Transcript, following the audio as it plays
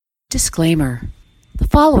Disclaimer. The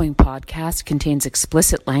following podcast contains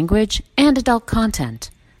explicit language and adult content.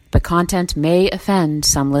 The content may offend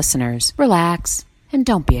some listeners. Relax and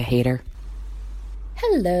don't be a hater.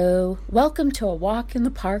 Hello. Welcome to a Walk in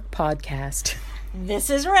the Park podcast. This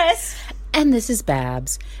is Riss. And this is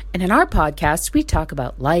Babs. And in our podcast, we talk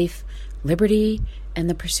about life, liberty, and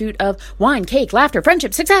the pursuit of wine, cake, laughter,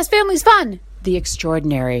 friendship, success, families, fun. The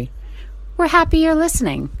extraordinary. We're happy you're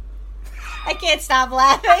listening. I can't stop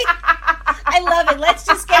laughing. I love it. Let's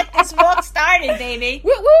just get this walk started, baby.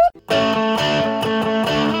 Woo woo!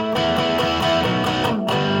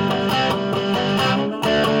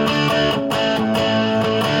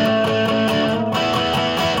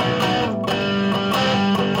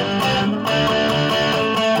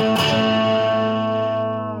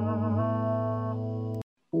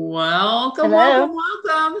 Welcome.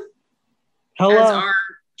 Hello. As our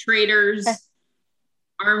Traders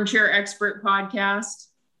Armchair Expert podcast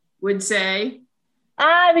would say.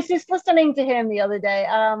 I was just listening to him the other day.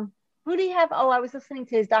 Who do you have? Oh, I was listening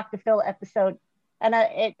to his Dr. Phil episode, and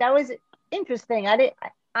that was interesting. I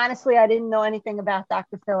didn't know anything about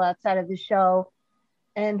Dr. Phil outside of the show,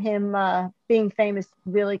 and him being famous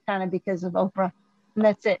really kind of because of Oprah, and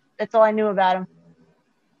that's it. That's all I knew about him.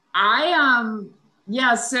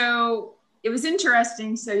 So it was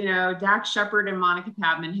interesting. So, Dax Shepard and Monica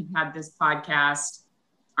Padman have had this podcast,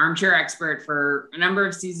 Armchair Expert, for a number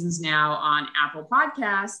of seasons now on Apple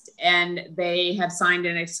Podcast, and they have signed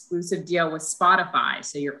an exclusive deal with Spotify.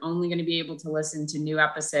 So you're only going to be able to listen to new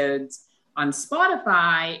episodes on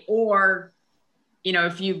Spotify, or,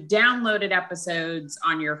 if you've downloaded episodes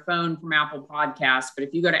on your phone from Apple Podcasts, but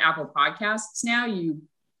if you go to Apple Podcasts now, you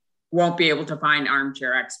won't be able to find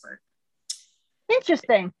Armchair Expert.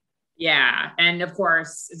 Interesting. Yeah. And of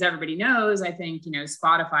course, as everybody knows, I think,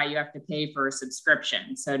 Spotify, you have to pay for a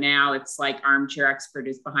subscription. So now it's like Armchair Expert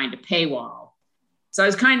is behind a paywall. So I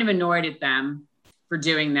was kind of annoyed at them for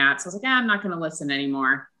doing that. So I was like, I'm not going to listen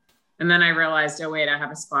anymore. And then I realized, oh, wait, I have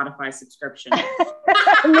a Spotify subscription.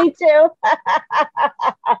 Me too.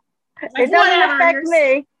 Like, it doesn't affect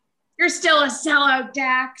me. You're still a sellout,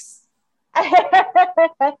 Dax.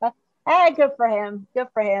 Hey, good for him. Good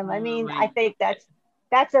for him. I mean, I think that's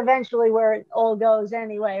eventually where it all goes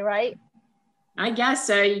anyway, right? I guess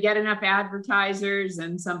so. You get enough advertisers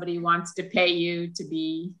and somebody wants to pay you to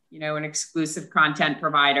be, an exclusive content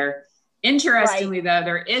provider. Interestingly, though,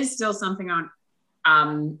 there is still something on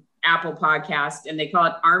Apple Podcast, and they call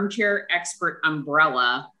it Armchair Expert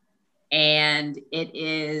Umbrella. And it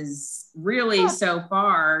is really so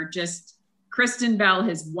far just Kristen Bell,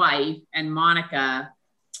 his wife, and Monica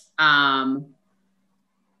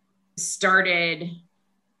started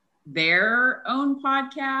their own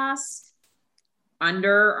podcast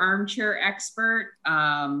under Armchair Expert.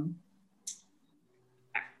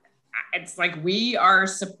 It's like we are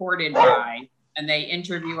supported by, and they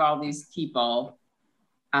interview all these people.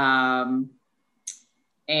 And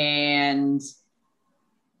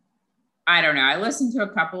I don't know, I listened to a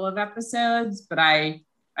couple of episodes, but I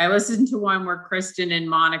listened to one where Kristen and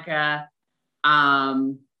Monica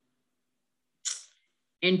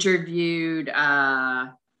interviewed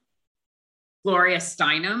Gloria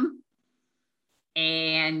Steinem,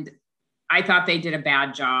 and I thought they did a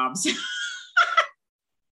bad job.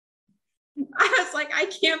 I was like, I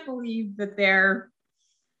can't believe that they're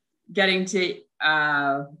getting to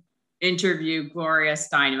interview Gloria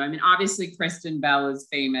Steinem. I mean, obviously Kristen Bell is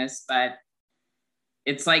famous, but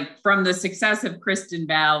it's like from the success of Kristen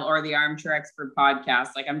Bell or the Armchair Expert podcast,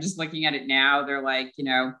 like I'm just looking at it now, they're like,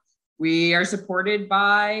 we are supported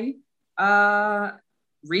by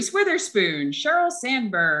Reese Witherspoon, Sheryl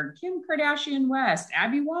Sandberg, Kim Kardashian West,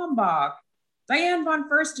 Abby Wambach, Diane von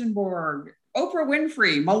Furstenberg, Oprah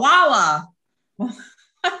Winfrey, Malala. Who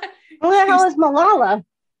the hell is Malala?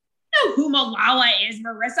 You know who Malala is,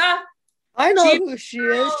 Marissa? I know who she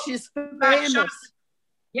is. She's famous.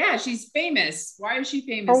 Yeah, she's famous. Why is she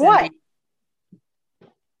famous? For what?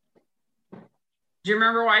 Do you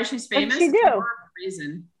remember why she's famous? What did she do? For a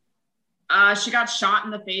reason. She got shot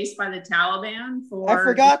in the face by the Taliban for... I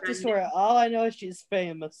forgot to swear. All I know is she's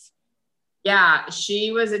famous. Yeah,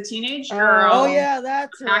 she was a teenage girl. Oh, yeah,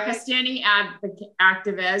 that's Pakistani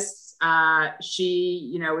activist.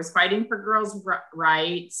 She, was fighting for girls'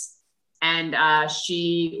 rights, and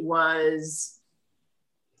she was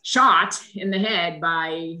shot in the head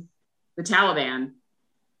by the Taliban.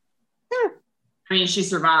 I mean, she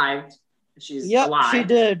survived. She's alive. She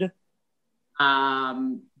did.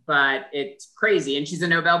 But it's crazy. And she's a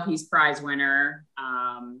Nobel Peace Prize winner.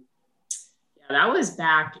 That was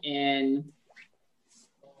back in,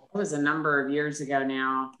 it was a number of years ago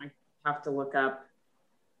now. I have to look up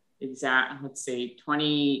let's see,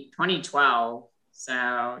 2012.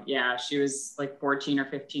 So yeah, she was like 14 or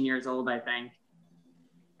 15 years old, I think,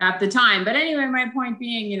 at the time. But anyway, my point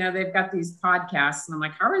being, they've got these podcasts and I'm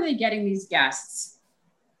like, how are they getting these guests?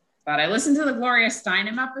 But I listened to the Gloria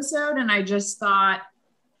Steinem episode and I just thought,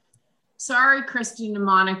 sorry, Christine and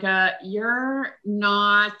Monica, you're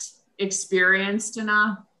not experienced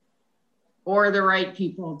enough or the right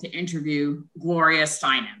people to interview Gloria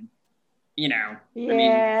Steinem. No.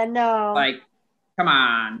 Like, come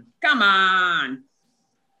on.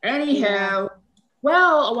 Anyhow,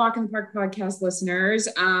 well, A Walk in the Park podcast listeners,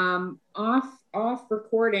 off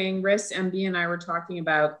recording, Riss, MB, and I were talking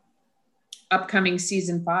about upcoming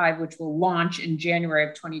season 5, which will launch in January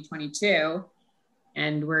of 2022.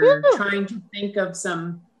 And we're trying to think of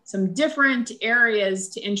some different areas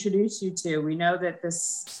to introduce you to. We know that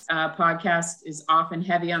this podcast is often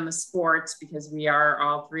heavy on the sports because we are,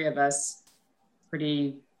 all three of us,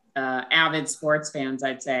 pretty avid sports fans,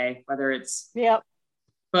 I'd say, whether it's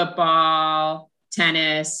football,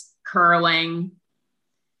 tennis, curling.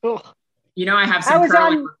 Ugh. I have some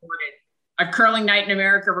curling recorded. A curling night in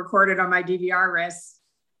America recorded on my DVR, Riss.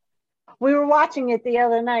 We were watching it the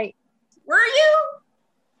other night. Were you?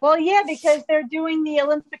 Well, yeah, because they're doing the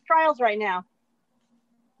Olympic trials right now.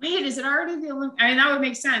 Wait, is it already the Olympics? I mean, that would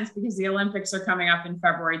make sense because the Olympics are coming up in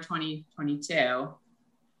February 2022.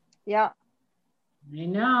 Yeah. I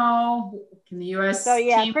know. Can the U.S. So,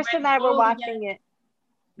 yeah, team Chris win and I were gold watching again? it.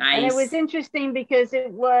 Nice. And it was interesting because it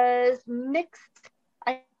was mixed.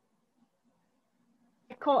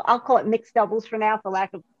 I'll call it mixed doubles for now, for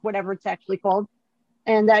lack of whatever it's actually called.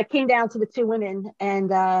 And it came down to the two women,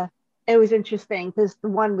 and it was interesting because the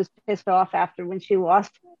one was pissed off after when she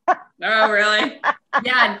lost. Oh, really?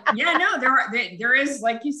 Yeah. No, there is,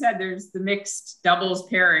 like you said, there's the mixed doubles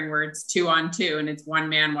pairing where it's 2-on-2 and it's one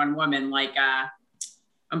man, one woman. Like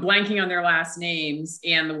I'm blanking on their last names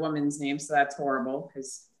and the woman's name, so that's horrible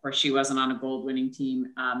because, of course, she wasn't on a gold-winning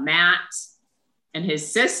team. Matt and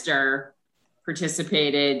his sister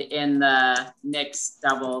participated in the mixed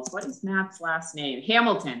doubles. What is Matt's last name?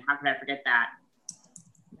 Hamilton. How could I forget that?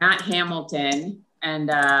 Matt Hamilton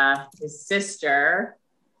and his sister,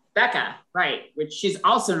 Becca, right, which she's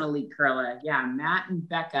also an elite curler. Yeah, Matt and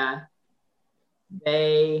Becca,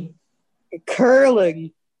 they...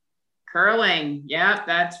 Curling. Yep,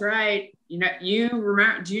 that's right. You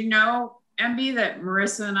remember, do you know, MB, that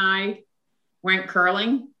Marissa and I went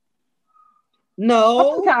curling?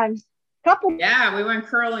 No. Couple. Yeah, we went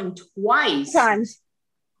curling twice. Times.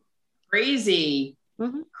 Crazy.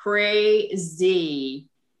 Mm-hmm. Crazy.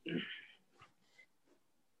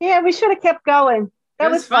 Yeah, we should have kept going.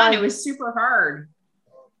 That was fun. It was super hard.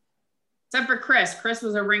 Except for Chris. Chris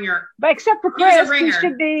was a ringer. But except for Chris, he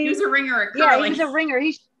should be. He was a ringer at curling. Yeah, he's a ringer.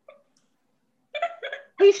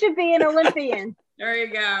 He should be an Olympian. There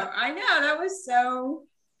you go. I know. That was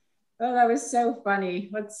so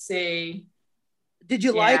funny. Let's see. Did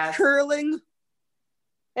you like curling?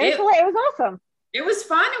 It was awesome. It was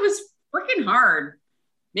fun. It was freaking hard.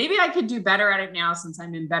 Maybe I could do better at it now since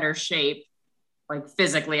I'm in better shape. Like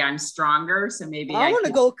physically, I'm stronger. So maybe I want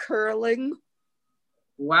to go curling.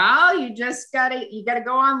 Well, you gotta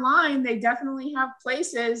go online. They definitely have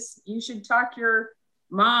places. You should talk your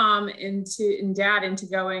mom and dad into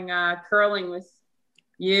going curling with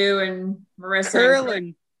you and Marissa.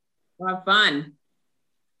 Curling. We'll have fun.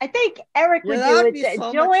 I think Eric would do it.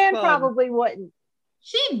 So Joanne probably wouldn't.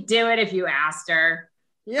 She'd do it if you asked her.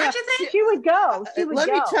 Yeah, don't you think? She would go. Let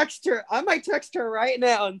me text her. I might text her right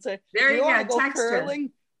now and say, "There you go. Text curling?" Her.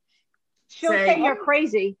 She'll say you're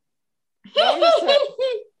crazy.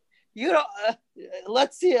 You don't.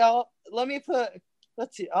 Let's see. I'll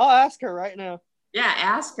ask her right now. Yeah,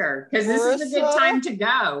 ask her because this is a good time to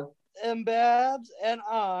go. And Babs and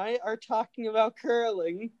I are talking about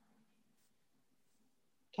curling.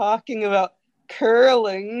 So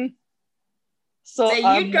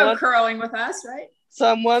you'd go curling with us, right? So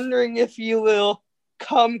I'm wondering if you will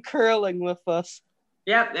come curling with us.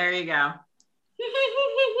 Yep, there you go.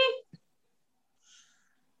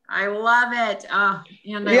 I love it. I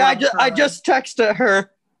just texted her.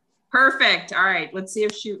 Perfect. All right, let's see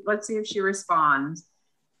if she responds.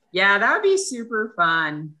 Yeah, that would be super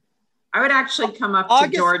fun. I would actually come up to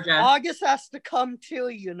Georgia. August has to come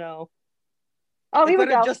too, Oh, we would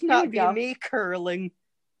go. Just not be me curling.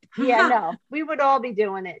 Yeah, no, we would all be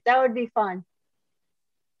doing it. That would be fun.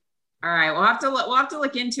 All right, we'll have to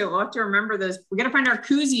look into it. We'll have to remember those. We got to find our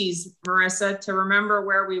koozies, Marissa, to remember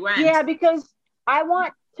where we went. Yeah, because I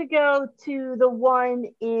want to go to the one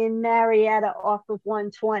in Marietta off of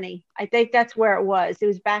 120. I think that's where it was. It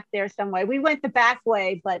was back there somewhere. We went the back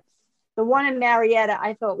way, but The one in Marietta,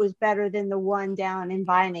 I thought was better than the one down in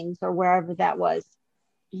Vinings or wherever that was.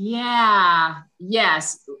 Yeah.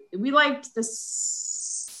 Yes. We liked the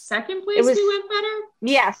second place we went better.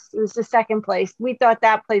 Yes, it was the second place. We thought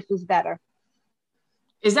that place was better.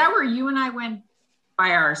 Is that where you and I went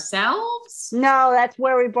by ourselves? No, that's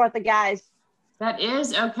where we brought the guys. That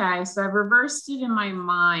is okay. So I've reversed it in my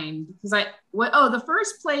mind because the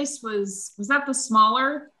first place was that the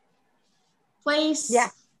smaller place?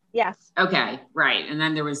 Yes. Okay, right. And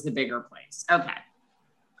then there was the bigger place. Okay.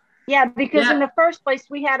 Yeah, because in the first place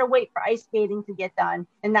we had to wait for ice skating to get done,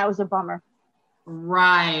 and that was a bummer.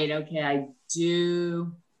 Right. Okay, I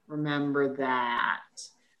do remember that.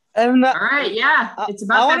 All right. Yeah, it's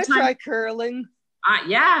about that time. I want to try curling.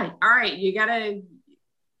 Yeah. All right. You gotta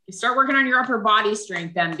start working on your upper body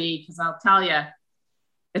strength, MB, because I'll tell you,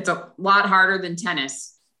 it's a lot harder than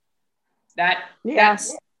tennis.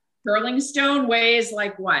 That's curling stone weighs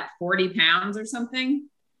like what, 40 pounds or something?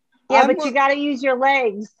 Yeah, but you got to use your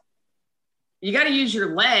legs. You got to use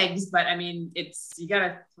your legs, but I mean, you got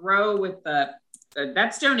to throw with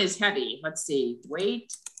that stone is heavy. Let's see,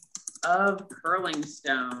 weight of curling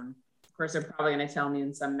stone. Of course, they're probably going to tell me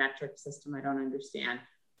in some metric system I don't understand.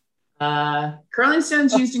 Curling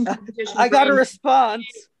stones used in competition. I got a response.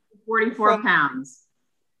 44 pounds.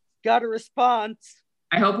 Got a response.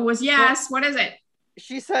 I hope it was yes. What is it?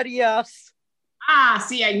 She said yes.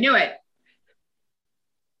 See, I knew it.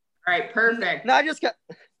 All right, perfect. Now I just got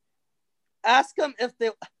ask them if they.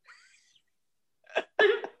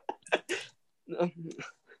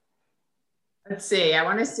 Let's see. I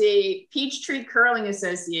want to see Peachtree Curling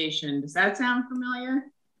Association. Does that sound familiar?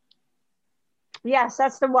 Yes,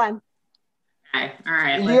 that's the one. Okay. All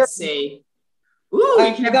right. Let's see. Ooh,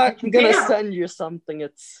 I'm gonna send you something.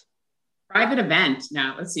 It's private event.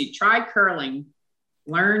 Now, let's see. Try curling.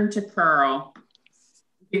 Learn to curl.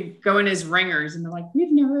 You go in as ringers, and they're like,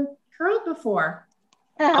 "We've never curled before."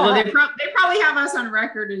 Although they probably have us on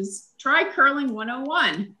record as try curling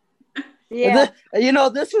 101. Yeah.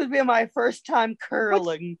 This would be my first time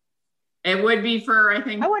curling. It would be for, I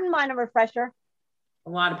think, I wouldn't mind a refresher. a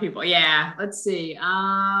lot of people. Yeah. Let's see.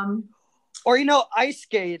 Or ice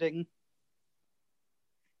skating.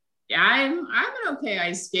 Yeah, I'm an okay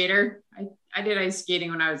ice skater. I did ice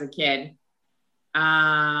skating when I was a kid.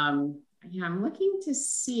 I'm looking to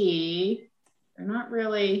see. They're not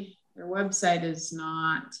really. Their website is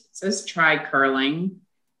not. It says try curling,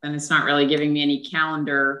 and it's not really giving me any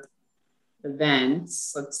calendar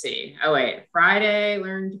events. Let's see. Oh wait, Friday.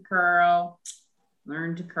 Learn to curl.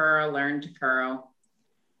 Learn to curl. Learn to curl.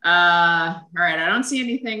 All right. I don't see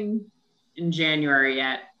anything in January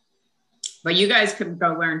yet. But you guys could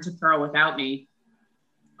go learn to curl without me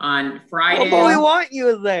on Friday. Oh, we want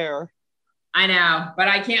you there. I know, but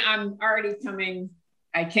I can't. I'm already coming.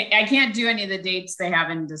 I can't do any of the dates they have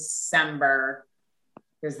in December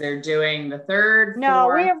because they're doing the 3rd,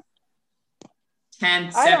 4th,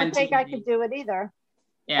 10th, 17th. I don't think I could do it either.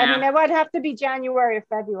 Yeah. I mean, it would have to be January or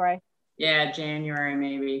February. Yeah, January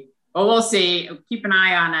maybe. Well, we'll see. Keep an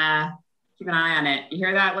eye on it. You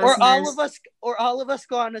hear that, listeners? Or all of us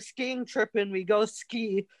go on a skiing trip and we go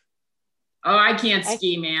ski. Oh, I can't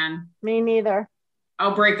ski, man. Me neither.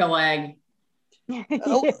 I'll break a leg.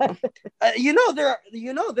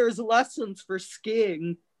 There's lessons for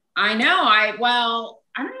skiing. I know. I don't know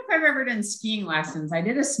if I've ever done skiing lessons. I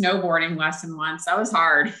did a snowboarding lesson once. That was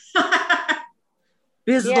hard.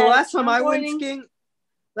 Because the last time I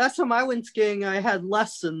went skiing, I had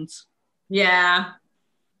lessons. Yeah.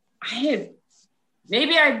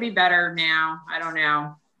 Maybe I'd be better now. I don't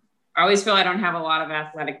know. I always feel I don't have a lot of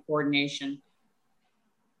athletic coordination.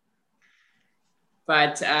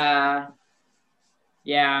 But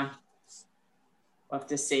yeah, we'll have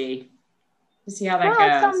to see how that goes.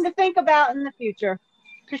 It's something to think about in the future.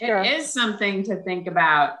 For sure. It is something to think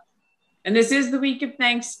about. And this is the week of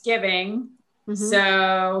Thanksgiving. Mm-hmm.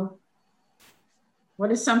 So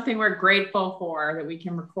what is something we're grateful for that we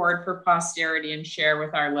can record for posterity and share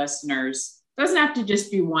with our listeners? It doesn't have to just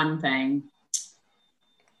be one thing.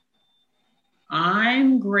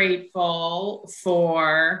 I'm grateful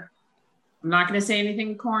for, I'm not going to say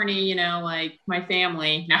anything corny, like my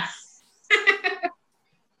family. No.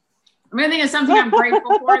 I'm going to think of something I'm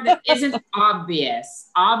grateful for that isn't obvious.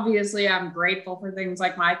 Obviously, I'm grateful for things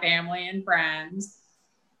like my family and friends.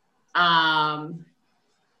 I'm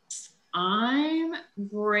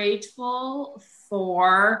grateful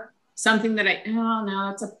for something that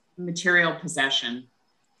that's a material possession.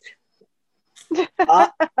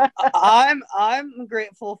 I'm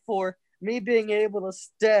grateful for me being able to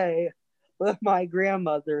stay with my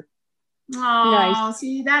grandmother. Oh, nice.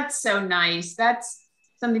 See, that's so nice.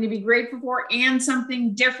 something to be grateful for, and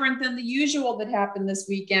something different than the usual that happened this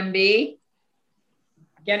week, MB.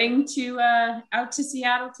 Getting to out to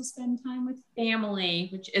Seattle to spend time with family,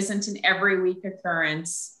 which isn't an every week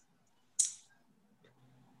occurrence.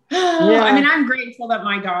 Yeah. I mean, I'm grateful that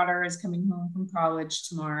my daughter is coming home from college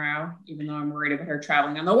tomorrow, even though I'm worried about her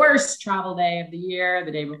traveling on the worst travel day of the year,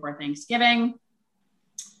 the day before Thanksgiving.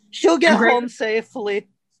 She'll get home safely.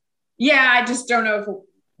 Yeah, I just don't know if it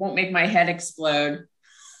won't make my head explode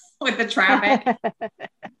with the traffic.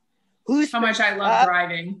 How much I love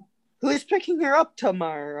driving. Who's picking her up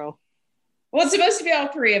tomorrow? Well, it's supposed to be all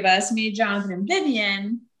three of us, me, Jonathan, and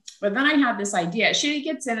Vivian. But then I had this idea. She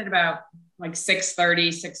gets in at about like 6:30,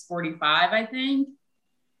 6:45, I think.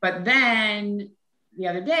 But then the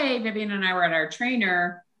other day, Vivian and I were at our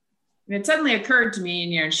trainer, and it suddenly occurred to me,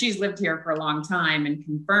 and you know, she's lived here for a long time and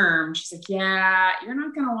confirmed. She's like, yeah, you're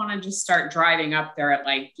not going to want to just start driving up there at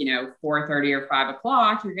like, you know, 4:30 or 5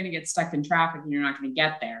 o'clock. You're going to get stuck in traffic and you're not going to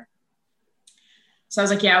get there. So I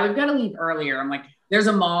was like, yeah, we've got to leave earlier. I'm like, there's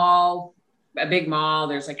a mall, a big mall.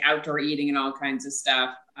 There's like outdoor eating and all kinds of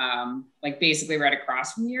stuff, like basically right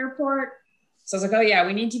across from the airport. So I was like, oh yeah,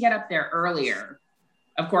 we need to get up there earlier.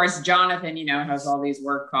 Of course, Jonathan, you know, has all these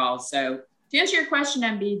work calls. So to answer your question,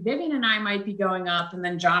 MB, Vivian and I might be going up, and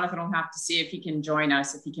then Jonathan will have to see if he can join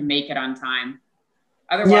us, if he can make it on time.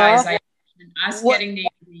 Otherwise, I imagine us getting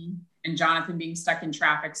Nancy and Jonathan being stuck in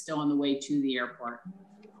traffic still on the way to the airport.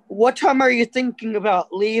 What time are you thinking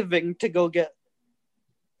about leaving to go get?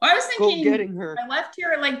 Well, I was thinking getting her. I left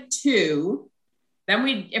here at like 2.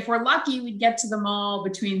 Then if we're lucky, we'd get to the mall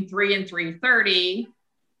between 3 and 3:30.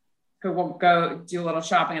 We'll go do a little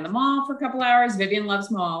shopping in the mall for a couple hours. Vivian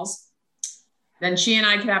loves malls. Then she and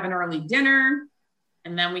I could have an early dinner,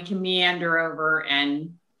 and then we can meander over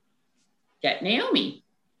and get Naomi,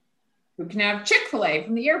 who can have Chick-fil-A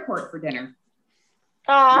from the airport for dinner.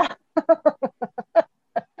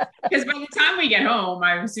 Because by the time we get home,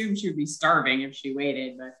 I assume she would be starving if she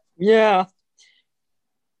waited. But yeah.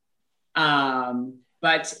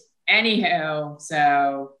 But anyhow,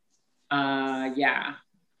 so yeah.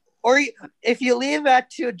 Or if you leave at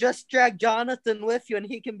 2, just drag Jonathan with you, and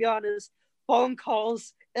he can be on his phone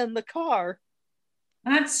calls in the car.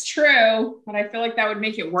 That's true, but I feel like that would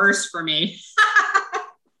make it worse for me.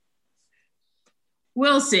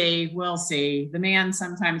 We'll see. The man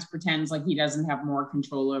sometimes pretends like he doesn't have more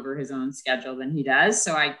control over his own schedule than he does.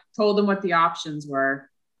 So I told him what the options were.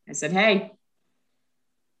 I said, hey,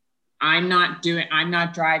 I'm not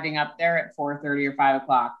driving up there at 4:30 or 5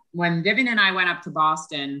 o'clock. When Vivian and I went up to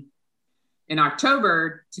Boston in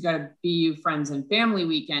October to go to BU Friends and Family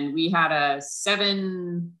Weekend, we had a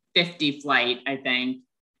 7:50 flight, I think.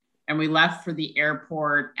 And we left for the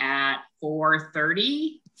airport at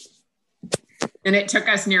 4:30. And it took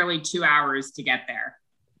us nearly 2 hours to get there.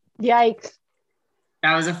 Yikes.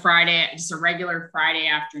 That was a Friday, just a regular Friday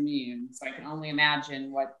afternoon. So I can only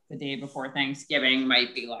imagine what the day before Thanksgiving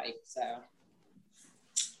might be like. So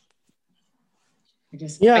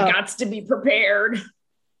I got to be prepared.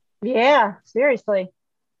 Yeah, seriously.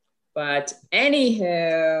 But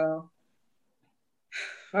anywho,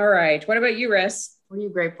 all right. What about you, Riss? What are you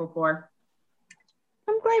grateful for?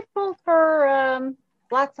 I'm grateful for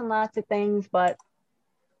lots and lots of things, but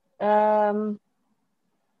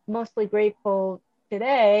mostly grateful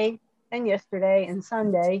today and yesterday and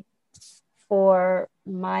Sunday for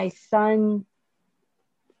my son.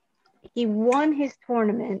 He won his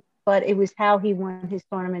tournament, but it was how he won his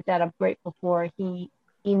tournament that I'm grateful for. He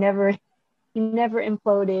never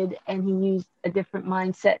imploded, and he used a different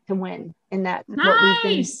mindset to win, and that's what we've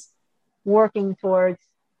been working towards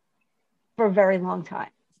for a very long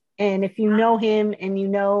time. And if you know him and you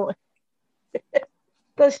know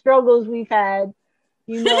the struggles we've had,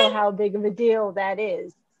 you know how big of a deal that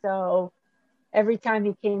is. So every time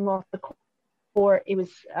he came off the court, it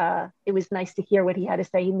was nice to hear what he had to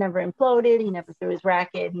say. He never imploded. He never threw his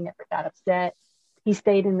racket. He never got upset. He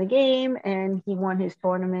stayed in the game and he won his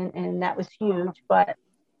tournament, and that was huge. But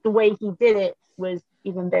the way he did it was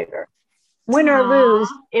even bigger. Win or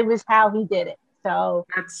lose, it was how he did it. So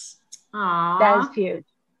that was huge.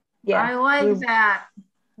 Yeah, I like that.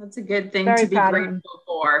 That's a good thing to be grateful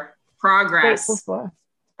for. Progress. Grateful for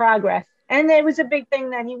progress. And it was a big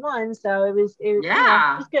thing that he won. So it was good.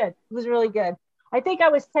 It was really good. I think I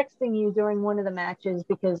was texting you during one of the matches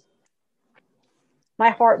because my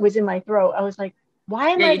heart was in my throat. I was like, why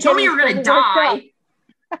am I? You told me you were going to die.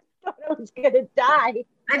 I thought I was going to die. I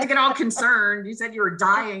had to get all concerned. You said you were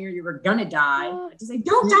dying or you were going to die. I had to say,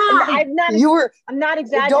 don't die. I'm not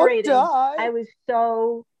exaggerating. Don't die. I was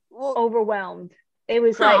so overwhelmed. It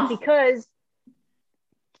was like, because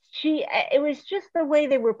it was just the way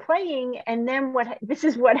they were playing. And then this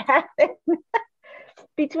is what happened.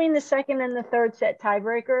 Between the second and the third set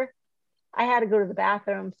tiebreaker, I had to go to the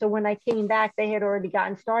bathroom. So when I came back, they had already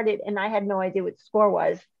gotten started and I had no idea what the score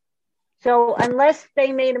was. So unless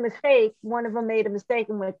they made a mistake, one of them made a mistake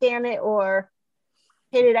and went, damn it, or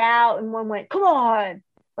hit it out, and one went, come on.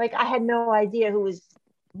 Like, I had no idea who was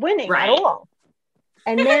winning at all.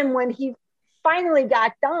 And then when he finally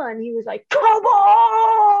got done, he was like, come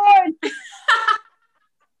on.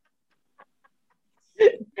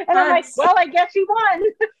 And I'm like, well, I guess he won.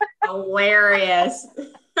 Hilarious.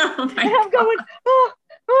 Oh my and I'm going, oh.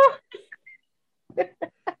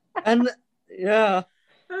 And yeah.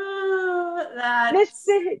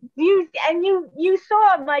 You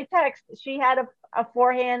saw my text. She had a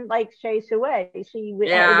forehand like Shea Sue. It was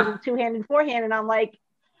a two-handed forehand, and I'm like,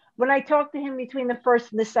 when I talked to him between the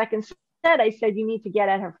first and the second set, I said you need to get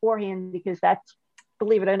at her forehand because that's,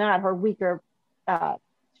 believe it or not, her weaker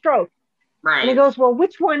stroke. Right. And he goes, well,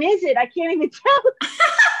 which one is it? I can't even tell.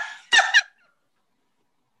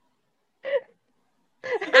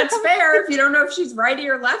 That's fair. If you don't know if she's righty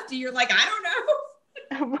or lefty, you're like, I don't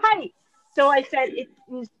know. Right. So I said,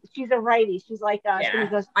 she's a righty. She's like us. Yeah. And he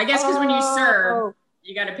goes, I guess because when you serve,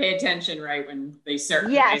 you got to pay attention, right? When they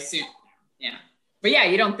serve. Yes. Yeah. But yeah,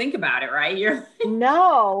 you don't think about it, right?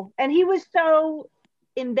 No. And he was so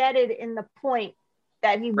embedded in the point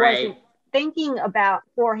that he wasn't thinking about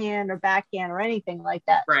forehand or backhand or anything like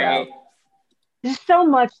that. Right. So there's so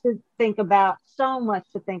much to think about.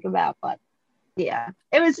 But yeah,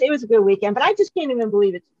 it was a good weekend. But I just can't even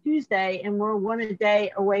believe it's Tuesday and we're one a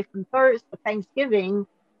day away from Thanksgiving.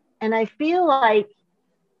 And I feel like,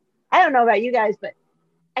 I don't know about you guys, but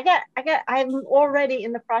I'm already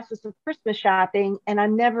in the process of Christmas shopping and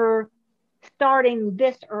I'm never starting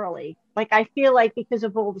this early. Like, I feel like because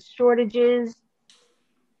of all the shortages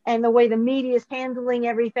and the way the media is handling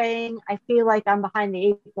everything, I feel like I'm behind the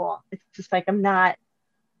eight ball. It's just like I'm not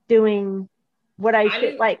doing what I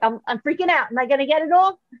should. Like, I'm freaking out. Am I going to get it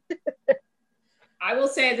all? I will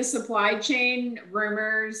say the supply chain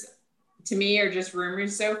rumors to me are just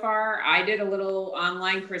rumors so far. I did a little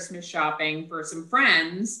online Christmas shopping for some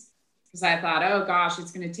friends because I thought, oh gosh,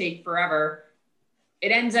 it's going to take forever.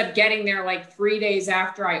 It ends up getting there like 3 days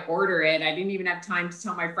after I order it. I didn't even have time to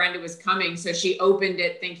tell my friend it was coming. So she opened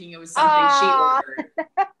it thinking it was something she ordered.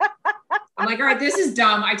 I'm like, all right, this is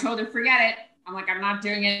dumb. I told her, forget it. I'm like, I'm not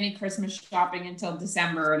doing any Christmas shopping until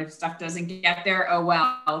December. And if stuff doesn't get there, oh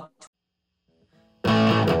well.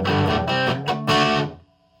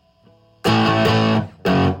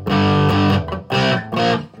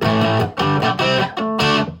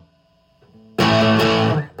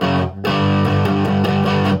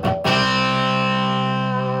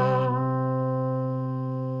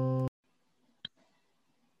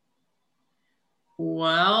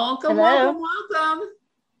 Welcome.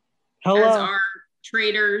 Hello. As our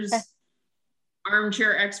Traders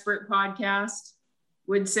Armchair Expert podcast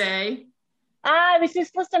would say. I was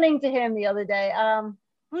just listening to him the other day.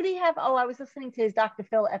 Who do you have? Oh, I was listening to his Dr.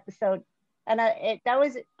 Phil episode, and that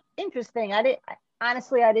was interesting. I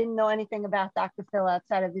didn't know anything about Dr. Phil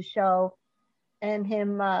outside of the show, and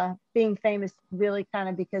him being famous really kind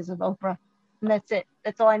of because of Oprah, and that's it.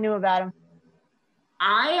 That's all I knew about him.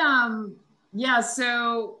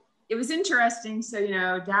 So it was interesting. So,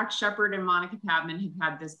 Dax Shepard and Monica Padman have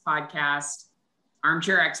had this podcast,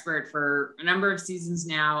 Armchair Expert, for a number of seasons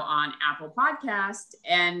now on Apple Podcast,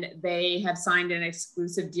 and they have signed an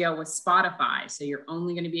exclusive deal with Spotify. So you're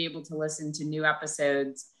only going to be able to listen to new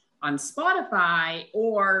episodes on Spotify,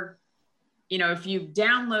 or, if you've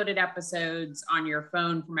downloaded episodes on your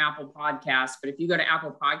phone from Apple Podcasts, but if you go to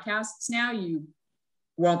Apple Podcasts now, you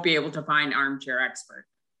won't be able to find Armchair Expert.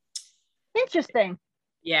 Interesting.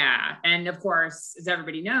 Yeah. And of course, as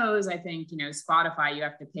everybody knows, I think, Spotify, you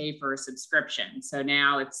have to pay for a subscription. So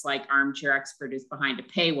now it's like Armchair Expert is behind a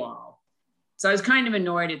paywall. So I was kind of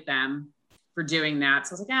annoyed at them for doing that.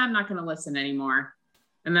 So I was like, I'm not going to listen anymore.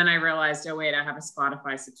 And then I realized, oh, wait, I have a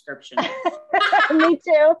Spotify subscription. Me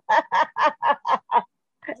too.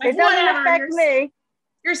 It doesn't affect me.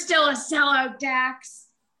 You're still a sellout, Dax.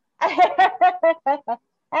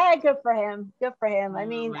 Hey, good for him. I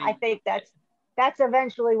mean, I think that's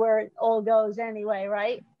eventually where it all goes anyway,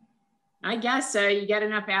 right? I guess so. You get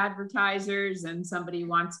enough advertisers and somebody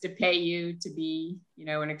wants to pay you to be,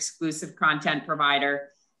 an exclusive content provider.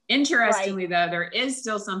 Interestingly, though, there is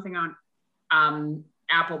still something on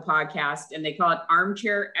Apple Podcast, and they call it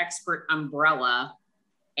Armchair Expert Umbrella.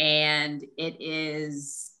 And it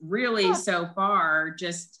is really so far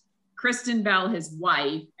just Kristen Bell, his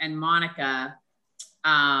wife, and Monica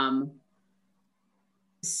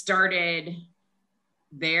started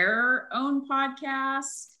their own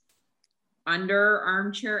podcast under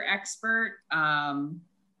Armchair Expert.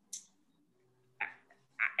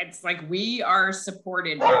 It's like we are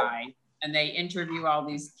supported by, and they interview all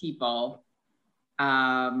these people.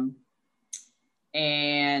 And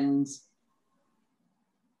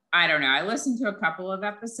I don't know, I listened to a couple of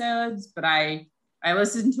episodes, but I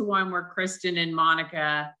listened to one where Kristen and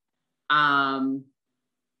Monica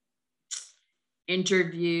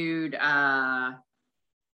interviewed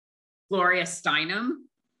Gloria Steinem,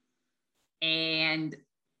 and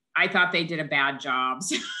I thought they did a bad job.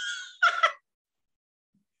 So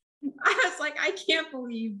I was like, I can't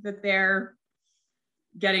believe that they're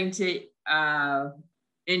getting to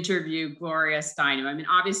interview Gloria Steinem. I mean,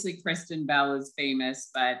 obviously Kristen Bell is famous,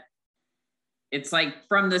 but it's like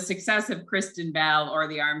from the success of Kristen Bell or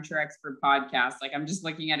the Armchair Expert podcast, like I'm just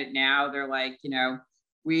looking at it now, they're like, you know,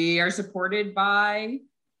 we are supported by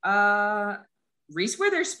Reese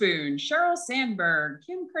Witherspoon, Sheryl Sandberg,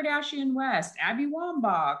 Kim Kardashian West, Abby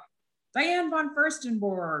Wambach, Diane von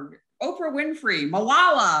Furstenberg, Oprah Winfrey,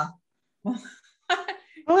 Malala. Who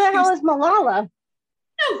the hell is Malala?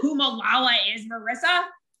 You know who Malala is, Marissa?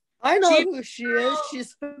 I know who she is.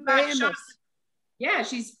 She's famous. Yeah,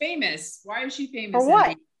 she's famous. Why is she famous? For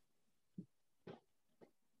what?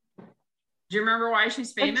 Do you remember why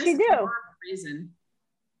she's famous? What did she do? For a reason.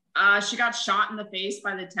 She got shot in the face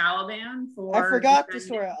by the Taliban for. I forgot this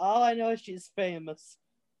story. All I know is she's famous.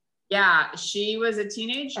 Yeah, she was a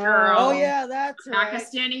teenage girl. Oh yeah, that's right.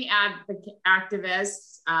 Pakistani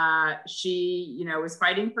activist. She, you know, was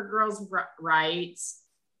fighting for girls' rights,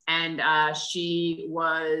 and she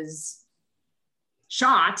was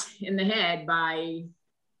shot in the head by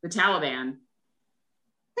the Taliban.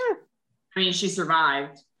 I mean, she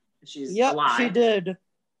survived. She's alive. She did.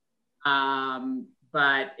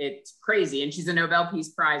 But it's crazy, and she's a Nobel Peace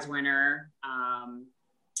Prize winner. Yeah,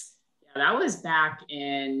 that was back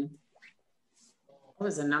in. It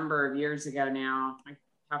was a number of years ago now. I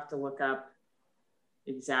have to look up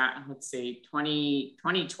exact, let's see,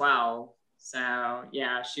 2012. So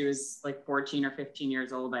yeah, she was like 14 or 15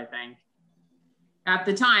 years old, I think, at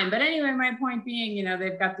the time. But anyway, my point being, you know,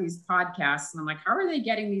 they've got these podcasts, and I'm like, how are they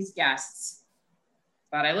getting these guests?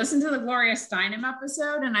 But I listened to the Gloria Steinem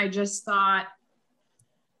episode, and I just thought,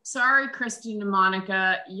 sorry, Kristen and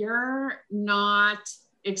Monica, you're not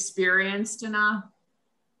experienced enough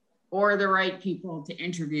or the right people to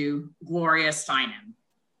interview Gloria Steinem.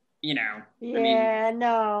 You know, Yeah, I mean,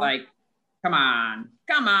 no. Like, come on.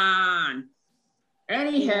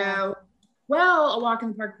 Anyhow, well, A Walk in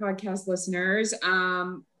the Park podcast listeners,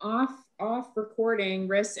 off recording,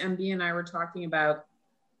 Riss, MB, and I were talking about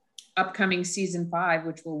upcoming season 5,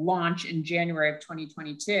 which will launch in January of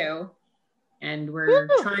 2022. And we're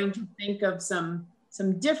trying to think of some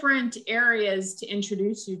different areas to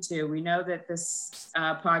introduce you to. We know that this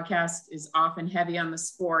podcast is often heavy on the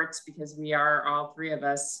sports because we are, all three of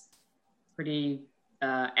us, pretty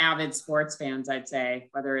avid sports fans, I'd say,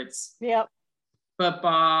 whether it's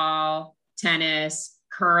football, tennis,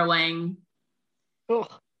 curling. Ugh.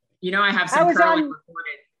 You know, I have some curling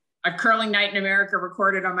recorded. A curling night in America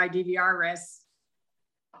recorded on my DVR, Riss.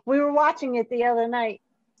 We were watching it the other night.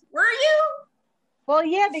 Were you? Well,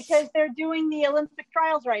 yeah, because they're doing the Olympic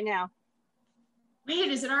trials right now.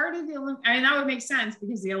 Wait, is it already the Olympics? I mean, that would make sense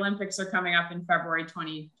because the Olympics are coming up in February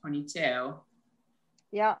 2022.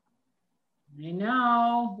 Yeah. I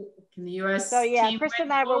know. Can the U.S. So yeah, team Chris win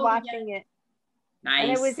and I were gold watching again? it. Nice.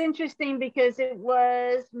 And it was interesting because it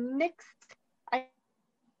was mixed.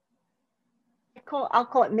 I'll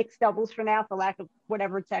call it mixed doubles for now, for lack of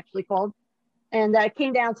whatever it's actually called. And it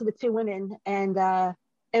came down to the two women, and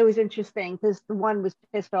it was interesting because the one was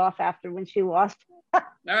pissed off after when she lost.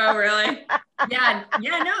 Oh, really? Yeah.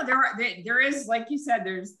 No, there is, like you said,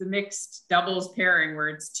 there's the mixed doubles pairing where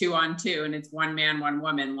it's 2-on-2 and it's one man, one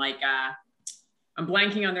woman. Like I'm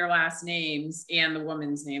blanking on their last names and the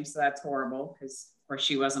woman's name, so that's horrible because, of course,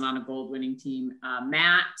 she wasn't on a gold-winning team.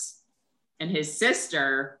 Matt and his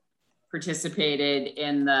sister participated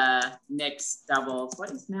in the mixed doubles.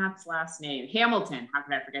 What is Matt's last name? Hamilton. How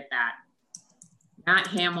could I forget that? Matt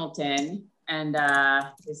Hamilton and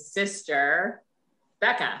his sister,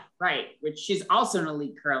 Becca, right, which she's also an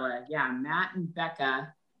elite curler. Yeah, Matt and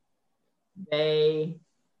Becca, they...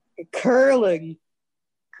 Curling.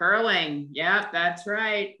 Yep, that's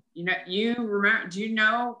right. You know, you remember, do you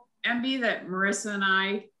know, MB, that Marissa and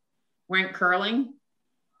I went curling?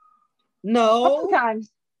 No.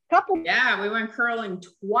 Couple. Yeah, we went curling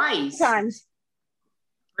twice. Times.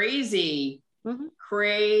 Crazy. Mm-hmm.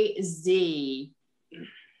 Crazy.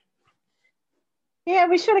 Yeah,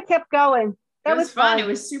 we should have kept going. That It was fun. fun. It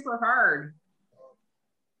was super hard.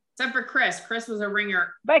 Except for Chris. Chris was a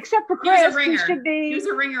ringer. But except for He was Chris, a ringer. he should be. He was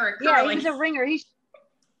a ringer at Yeah, curling. he's a ringer. He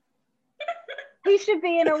should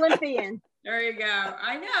be an Olympian. There you go.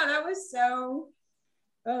 I know. That was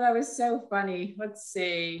so funny. Let's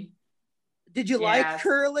see. Did you like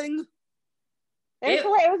curling? It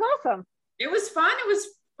was awesome. It was fun. It was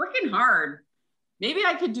freaking hard. Maybe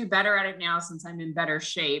I could do better at it now since I'm in better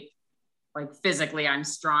shape. Like physically, I'm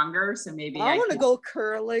stronger. So maybe I want to go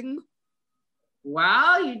curling.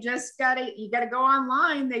 Well, you gotta go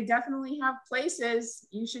online. They definitely have places.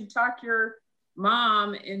 You should talk your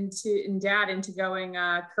mom and dad into going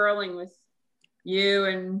curling with you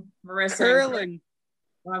and Marissa. Curling.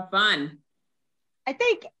 We'll have fun. I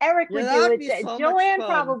think Eric would do it. So Joanne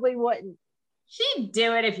probably wouldn't. She'd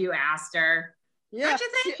do it if you asked her. Yeah, don't you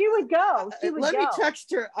think? She would go. Let me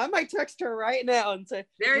text her. I might text her right now and say,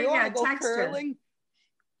 there do you you want to go text curling? Her.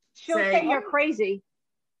 She'll say you're crazy.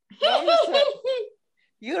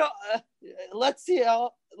 You don't. Let's see.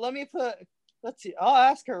 I'll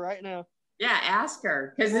ask her right now. Yeah, ask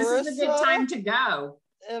her because this is a good time to go.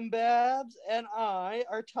 And Babs and I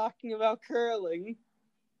are talking about curling.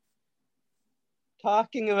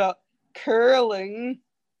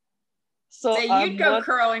 So you'd go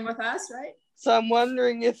curling with us, right? So I'm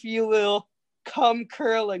wondering if you will come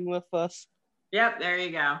curling with us. Yep, there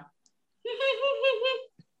you go.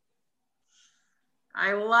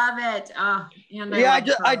 I love it. Oh, and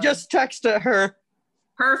I just texted her.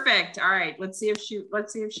 Perfect. All right, let's see if she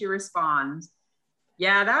responds.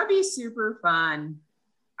 Yeah, that would be super fun.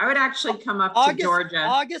 I would actually come up to Georgia.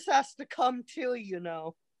 August has to come too, you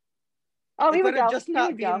know. Oh, he would go. Just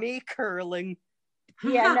not be me curling.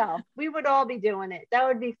 Yeah, no, we would all be doing it. That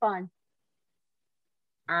would be fun.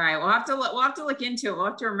 All right, we'll have to look into it. We'll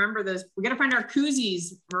have to remember those. We got to find our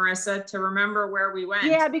koozies, Marissa, to remember where we went.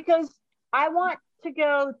 Yeah, because I want to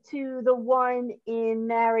go to the one in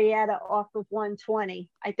Marietta off of 120.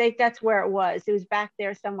 I think that's where it was. It was back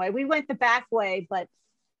there somewhere. We went the back way, but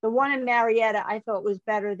the one in Marietta I thought was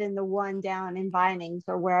better than the one down in Vinings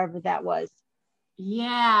or wherever that was.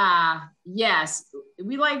 Yeah. Yes.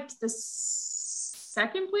 We liked the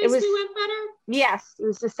second place we went better? Yes, it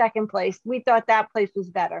was the second place. We thought that place was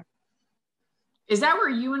better. Is that where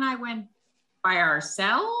you and I went by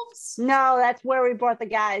ourselves? No, that's where we brought the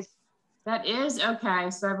guys. That is okay.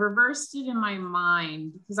 So I've reversed it in my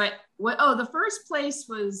mind because the first place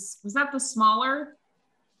was that the smaller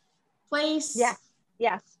place? Yes.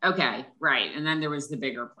 Okay, right. And then there was the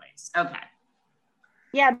bigger place. Okay.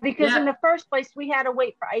 Yeah, because in the first place we had to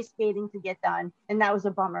wait for ice skating to get done, and that was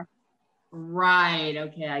a bummer. Right.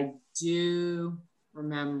 Okay, I do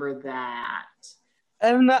remember that.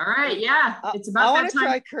 All right. Yeah, it's about that time. I want to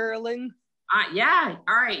try curling. Yeah.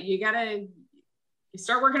 All right. You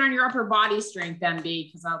start working on your upper body strength, MB,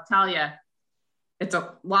 because I'll tell you, it's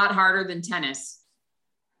a lot harder than tennis.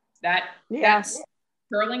 That's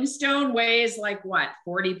curling stone weighs like what,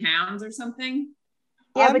 40 pounds or something?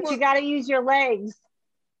 Yeah, but you got to use your legs.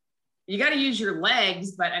 You got to use your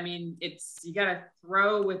legs, but I mean, you got to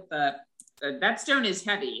throw with that stone is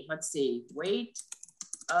heavy. Let's see, weight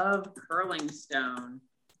of curling stone.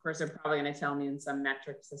 Of course, they're probably going to tell me in some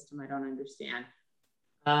metric system I don't understand.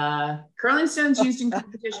 Curling stones used in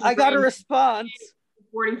competition. I got a response.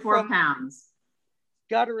 44 pounds.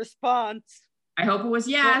 Got a response. I hope it was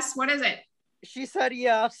yes. What is it? She said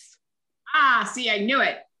yes. See, I knew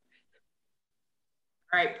it.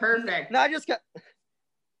 All right, perfect. Now I just got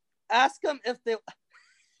ask them if they.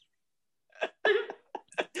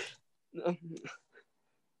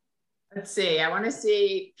 Let's see. I want to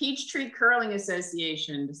see Peachtree Curling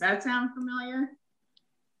Association. Does that sound familiar?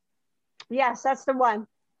 Yes, that's the one.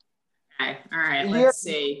 Okay. All right. Let's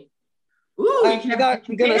see. Ooh, I'm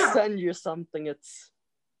gonna send you something. It's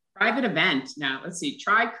private event. Now, let's see.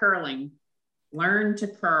 Try curling. Learn to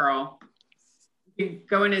curl. You can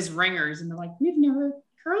go in as ringers, and they're like, "We've never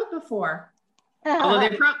curled before." Although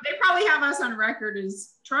they probably have us on record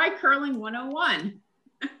as try curling 101.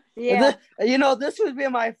 Yeah. This would be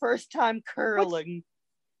my first time curling.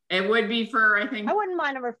 It would be for, I think, I wouldn't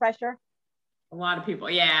mind a refresher. A lot of people.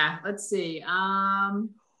 Yeah. Let's see. Or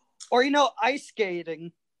ice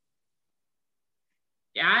skating.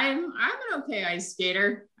 Yeah, I'm an okay ice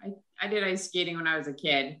skater. I did ice skating when I was a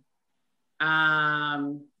kid.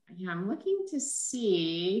 I'm looking to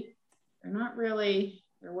see. They're not really,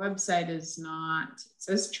 their website is not, it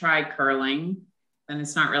says try curling, and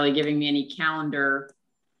it's not really giving me any calendar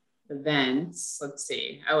events. Let's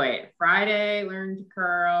see. Oh wait, Friday, learn to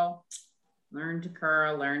curl. All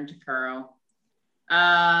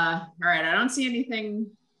right, I don't see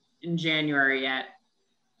anything in January yet.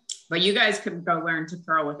 But you guys could go learn to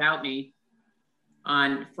curl without me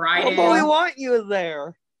on Friday. Oh, but we want you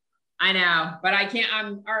there. I know, but I can't.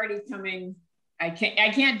 I'm already coming. I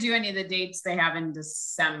can't do any of the dates they have in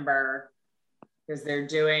December because they're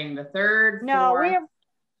doing the 3rd, No, 4th,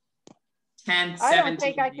 10th, 17th. I don't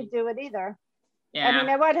think I could do it either. Yeah. I mean,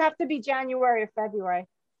 it would have to be January or February.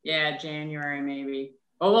 Yeah, January maybe.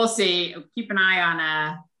 Well, we'll see. Keep an eye on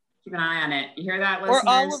it. You hear that, listeners?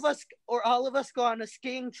 Or all of us go on a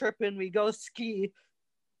skiing trip and we go ski.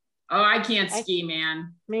 Oh, I can't ski,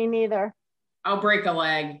 man. Me neither. I'll break a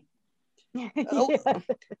leg. Oh,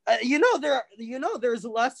 there's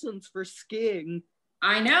lessons for skiing.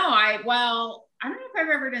 I know. I don't know if I've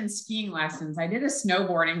ever done skiing lessons. I did a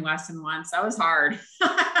snowboarding lesson once. That was hard.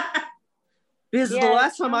 Because the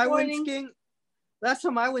last time I went snowboarding.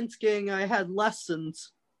 skiing, I had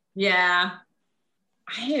lessons. Yeah.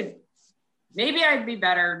 Maybe I'd be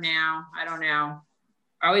better now. I don't know.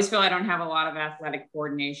 I always feel I don't have a lot of athletic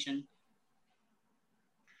coordination.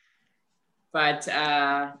 But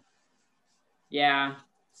yeah,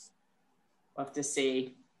 we'll have to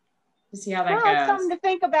see how that goes. It's something to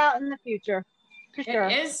think about in the future, for sure.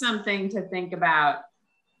 It is something to think about.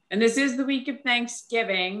 And this is the week of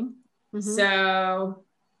Thanksgiving. Mm-hmm. So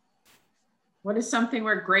what is something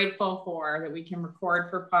we're grateful for that we can record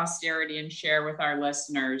for posterity and share with our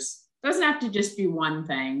listeners? It doesn't have to just be one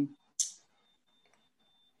thing.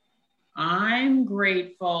 I'm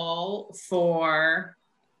grateful for,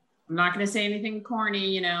 I'm not going to say anything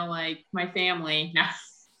corny, like my family. No.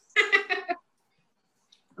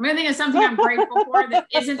 I'm going to think of something I'm grateful for that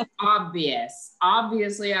isn't obvious.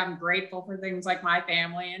 Obviously, I'm grateful for things like my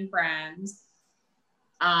family and friends.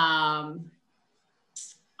 I'm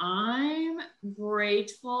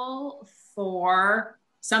grateful for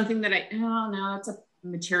something that it's a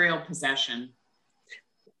material possession.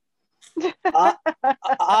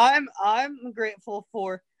 I'm grateful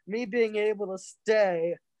for me being able to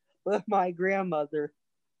stay with my grandmother.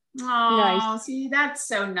 Oh, nice. See, that's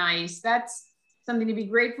so nice. That's something to be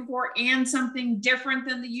grateful for, and something different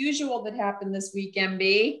than the usual that happened this week,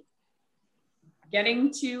 MB.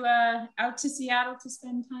 Getting to out to Seattle to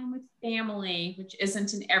spend time with family, which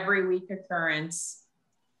isn't an every week occurrence.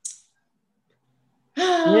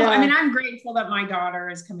 Yeah. I mean, I'm grateful that my daughter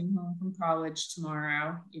is coming home from college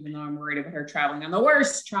tomorrow, even though I'm worried about her traveling on the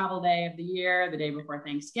worst travel day of the year, the day before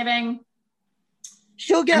Thanksgiving.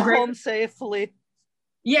 She'll get home safely.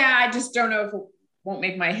 Yeah, I just don't know if it won't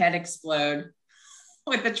make my head explode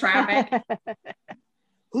with the traffic.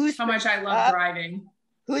 How much I love driving.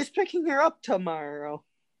 Who's picking her up tomorrow?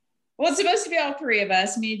 Well, it's supposed to be all three of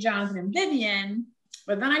us, me, Jonathan, and Vivian.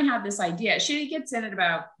 But then I had this idea. She gets in at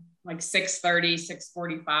about like 6:30,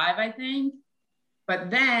 6:45, I think.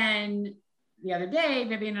 But then the other day,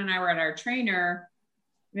 Vivian and I were at our trainer,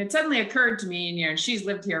 and it suddenly occurred to me, and she's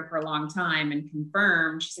lived here for a long time and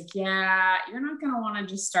confirmed, she's like, yeah, you're not going to want to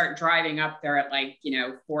just start driving up there at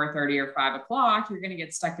 4:30 or 5 o'clock. You're going to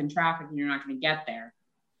get stuck in traffic and you're not going to get there.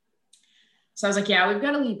 So I was like, yeah, we've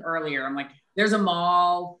got to leave earlier. I'm like, there's a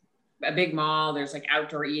mall, a big mall. There's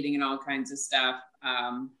outdoor eating and all kinds of stuff,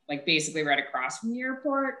 basically right across from the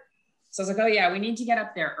airport. So I was like, oh yeah, we need to get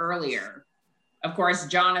up there earlier. Of course,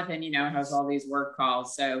 Jonathan, has all these work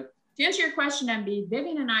calls. So to answer your question, MB,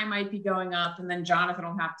 Vivian and I might be going up, and then Jonathan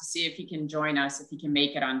will have to see if he can join us, if he can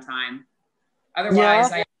make it on time.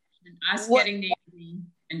 Otherwise, getting Naomi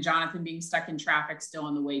and Jonathan being stuck in traffic still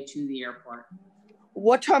on the way to the airport.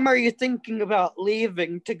 What time are you thinking about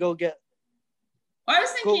leaving to go get? Well, I was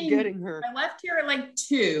thinking getting her. I left here at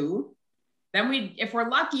 2. Then if we're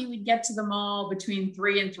lucky, we'd get to the mall between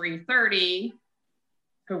 3 and 3:30.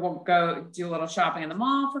 We'll go do a little shopping in the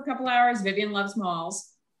mall for a couple hours. Vivian loves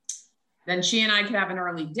malls. Then she and I could have an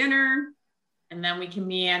early dinner, and then we can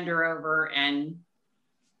meander over and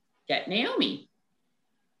get Naomi,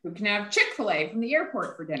 who can have Chick-fil-A from the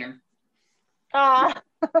airport for dinner.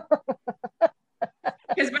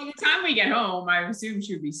 Because by the time we get home, I assume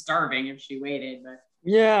she would be starving if she waited. But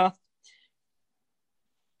yeah.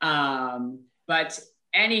 But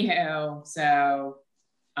anyhow, so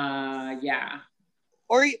yeah.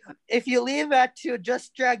 Or if you leave at 2,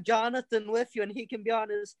 just drag Jonathan with you, and he can be on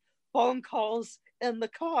his phone calls in the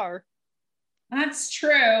car. That's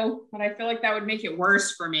true, but I feel like that would make it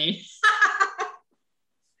worse for me.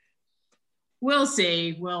 We'll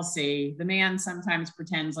see. The man sometimes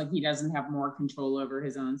pretends like he doesn't have more control over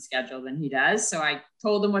his own schedule than he does. So I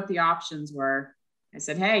told him what the options were. I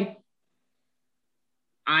said, hey,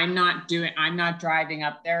 I'm not driving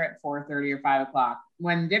up there at 4:30 or 5 o'clock.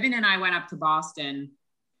 When Vivian and I went up to Boston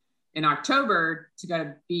in October to go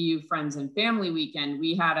to BU Friends and Family Weekend,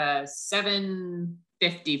 we had a 7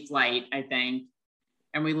 4:50 flight, I think.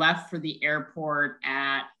 And we left for the airport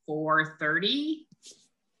at 4:30.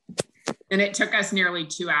 And it took us nearly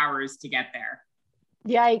 2 hours to get there.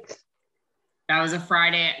 Yikes. That was a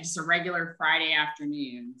Friday, just a regular Friday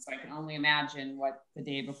afternoon. So I can only imagine what the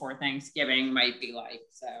day before Thanksgiving might be like.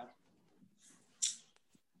 So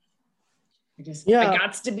I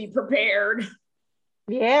got to be prepared.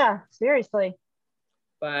 Yeah, seriously.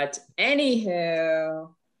 But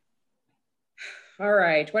anywho, all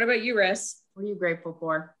right. What about you, Riss? What are you grateful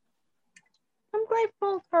for? I'm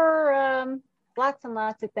grateful for lots and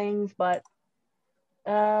lots of things, but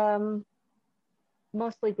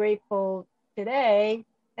mostly grateful today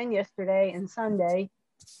and yesterday and Sunday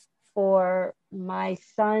for my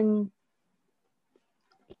son.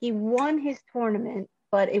 He won his tournament,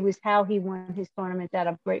 but it was how he won his tournament that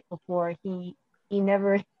I'm grateful for. He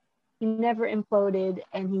never imploded,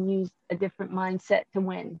 and he used a different mindset to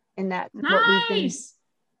win, and that's what we've been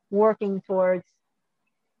working towards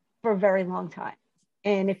for a very long time.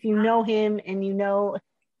 And if you know him and you know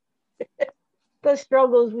the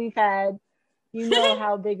struggles we've had, you know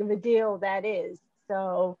how big of a deal that is.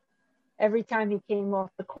 So every time he came off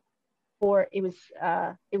the court, it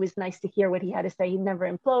was nice to hear what he had to say. He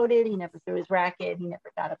never imploded. He never threw his racket. He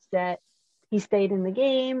never got upset. He stayed in the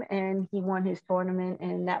game and he won his tournament,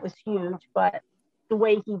 and that was huge. But the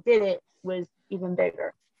way he did it was even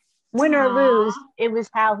bigger. Win or lose, it was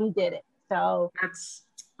how he did it. So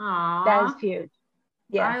that was huge.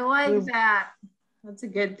 Yeah, I like that. That's a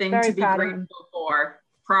good thing very to be grateful for.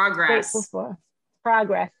 Progress. Grateful for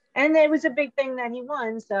progress. And it was a big thing that he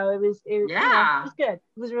won. So it was you know, it was good. It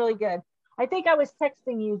was really good. I think I was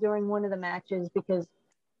texting you during one of the matches because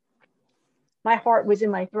my heart was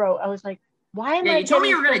in my throat. I was like, why am I? You told me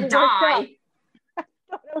you were going to die. I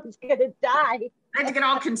thought I was going to die. I had to get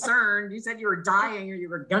all concerned. You said you were dying or you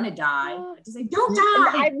were going to die. I had to say, don't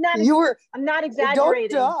die. I'm not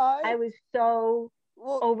exaggerating. Don't die. I was so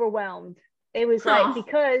overwhelmed. It was like,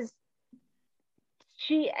 because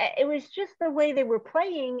it was just the way they were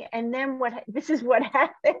playing. And then this is what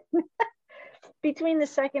happened between the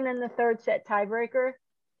second and the third set tiebreaker.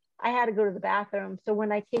 I had to go to the bathroom. So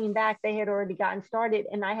when I came back, they had already gotten started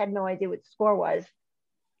and I had no idea what the score was.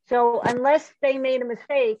 So unless they made a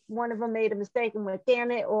mistake, one of them made a mistake and went, damn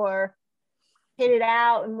it, or hit it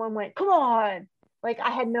out, and one went, come on. Like, I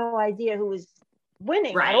had no idea who was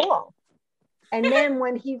winning at all. And then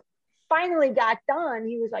when he finally got done,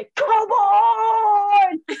 he was like, come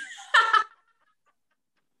on.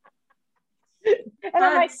 And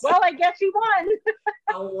I'm like, well, I guess he won.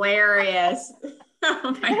 Hilarious.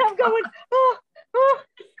 Oh my and I'm going, oh.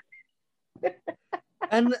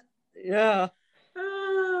 And yeah.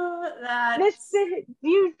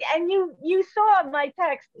 You saw my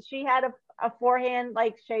text. She had a forehand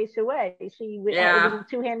like Shea Sue. It was a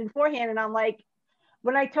two-handed forehand, and I'm like,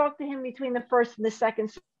 when I talked to him between the first and the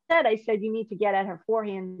second set, I said, you need to get at her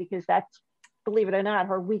forehand because that's, believe it or not,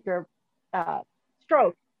 her weaker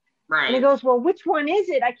stroke. Right. And he goes, well, which one is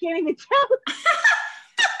it? I can't even tell.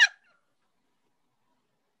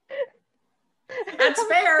 That's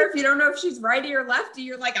fair. If you don't know if she's righty or lefty,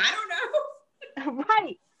 you're like, I don't know.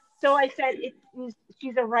 Right. So I said,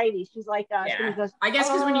 she's a righty. She's like us. Yeah. And he goes, I guess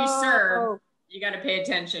because when you serve, you got to pay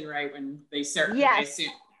attention, right? When they serve. Yes.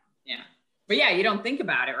 Yeah. But yeah, you don't think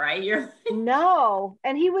about it, right? No.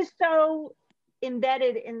 And he was so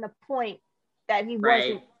embedded in the point that he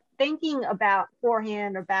wasn't thinking about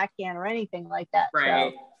forehand or backhand or anything like that.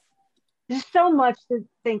 Right. So there's so much to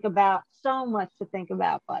think about.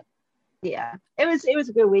 But yeah, it was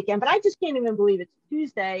a good weekend. But I just can't even believe it's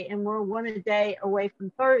Tuesday and we're one a day away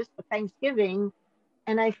from Thanksgiving.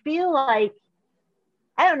 And I feel like,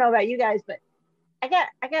 I don't know about you guys, but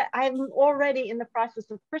I'm already in the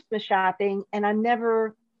process of Christmas shopping, and I'm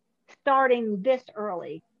never starting this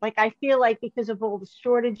early. Like, I feel like because of all the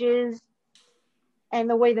shortages and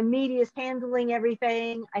the way the media is handling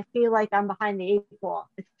everything, I feel like I'm behind the 8 ball.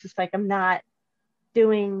 It's just like I'm not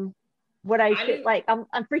doing what I should. Like, I'm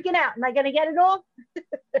freaking out. Am I going to get it all?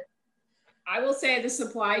 I will say the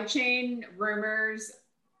supply chain rumors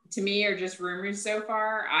to me are just rumors so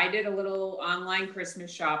far. I did a little online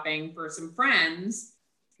Christmas shopping for some friends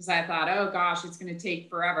because I thought, oh gosh, it's going to take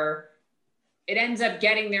forever. It ends up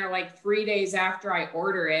getting there like 3 days after I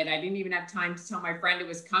order it. I didn't even have time to tell my friend it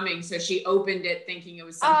was coming. So she opened it thinking it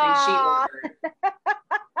was something she ordered.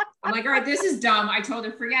 I'm like, all right, this is dumb. I told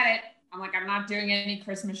her, forget it. I'm like, I'm not doing any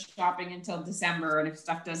Christmas shopping until December. And if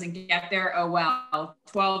stuff doesn't get there, oh well.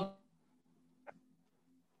 12.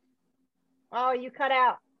 Oh, you cut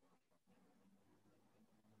out.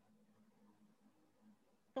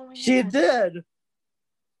 She did.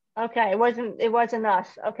 Okay, it wasn't us.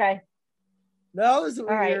 Okay. That was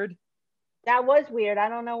right. weird. That was weird. I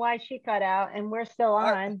don't know why she cut out and we're still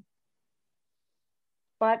on.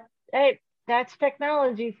 But hey, that's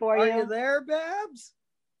technology for you. Are you there, Babs?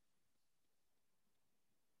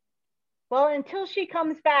 Well, until she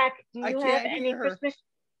comes back, do you have any Christmas?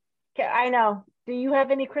 I know. Do you have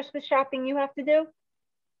any Christmas shopping you have to do?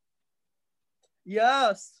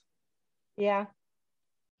 Yes. Yeah.